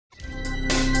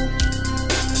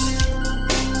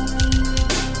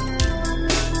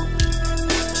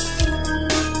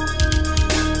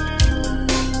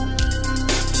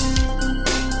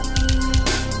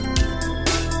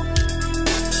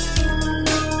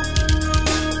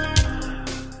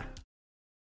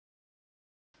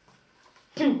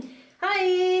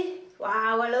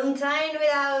long time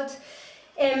without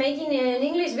making an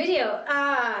English video.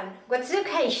 And what's the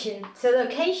occasion? So the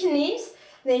occasion is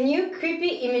the new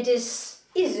Creepy Images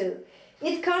Isu.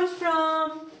 It comes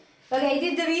from... Okay, I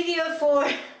did the video for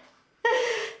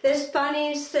the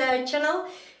Spanish channel,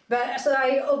 but so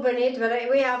I open it, but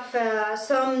we have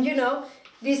some, you know,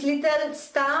 these little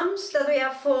stamps that we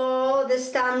have for the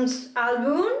stamps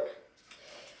album.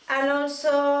 And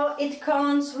also it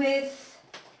comes with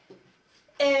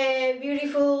a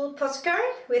beautiful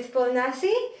postcard with Paul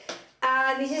Nassy.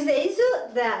 This is the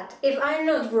issue that, if I'm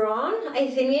not wrong, I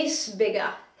think is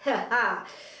bigger.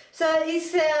 So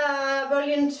it's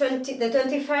volume 20, the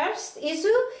 21st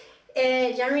issue,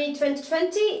 January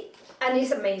 2020, and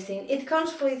it's amazing. It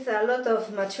comes with a lot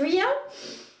of material.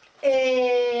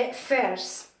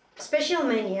 First, Special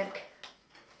Maniac.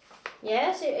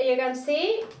 Yes, you can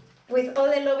see, with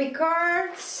all the lobby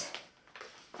cards.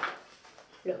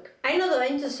 Look, I'm not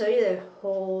going to show you the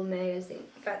whole magazine,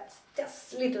 but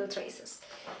just little traces.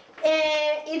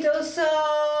 It also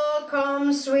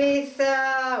comes with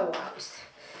wow,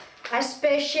 a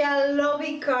special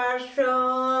lobby card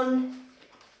from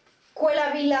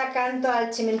Quella Villa Canto al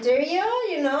Cementerio,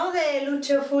 you know, the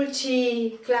Lucio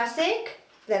Fulci classic,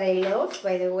 that I love,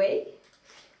 by the way.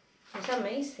 It's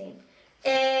amazing.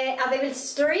 A Devil's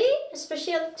Story,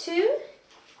 special too.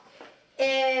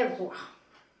 Wow.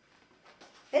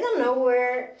 I don't know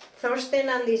where Thorsten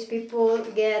and these people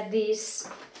get this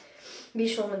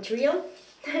visual material.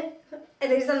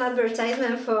 There is an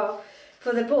advertisement for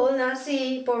the Paul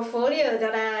Nassy portfolio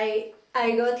that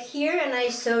I got here and I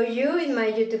show you in my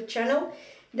YouTube channel.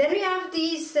 Then we have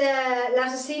this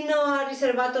L'Assassino ha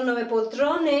riservato 9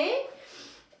 poltrone.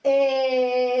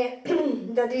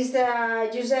 That is the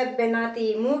Giuseppe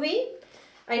Benati movie.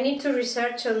 I need to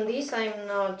research on this, I'm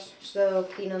not so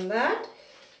keen on that.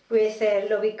 With a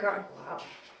lobby card. Wow,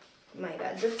 my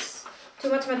god, that's too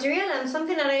much material. And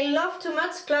something that I love too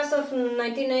much, class of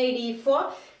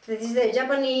 1984, that is the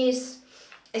Japanese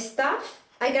stuff.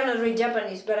 I cannot read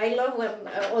Japanese, but I love when,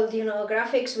 all the, you know,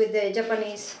 graphics with the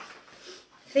Japanese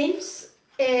themes.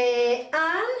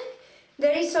 And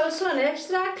there is also an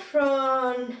extract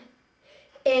from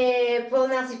Paul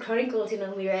Nassy Chronicles in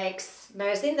Omega X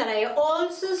magazine that I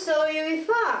also saw you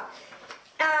before.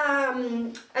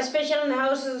 A special on the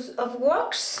Houses of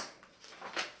Wax.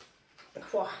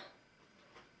 Wow.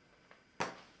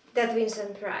 That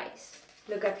Vincent Price.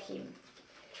 Look at him.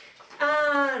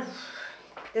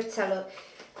 That's a lot.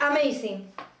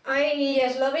 Amazing. I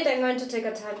just love it. I'm going to take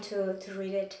a time to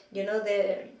read it. You know,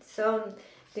 the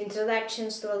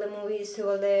introductions to all the movies, to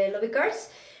all the lobby cards.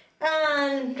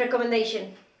 And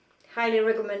recommendation. Highly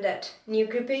recommended. New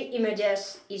Creepy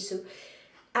Images issue.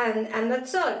 And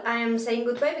that's all. I am saying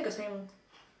goodbye because I'm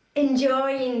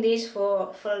enjoying this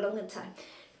for a longer time.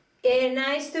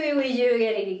 Nice to be with you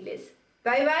again in English.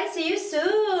 Bye bye, see you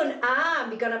soon.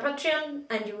 Become a Patreon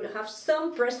and you will have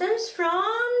some presents from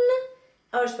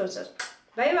our sponsors.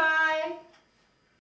 Bye bye.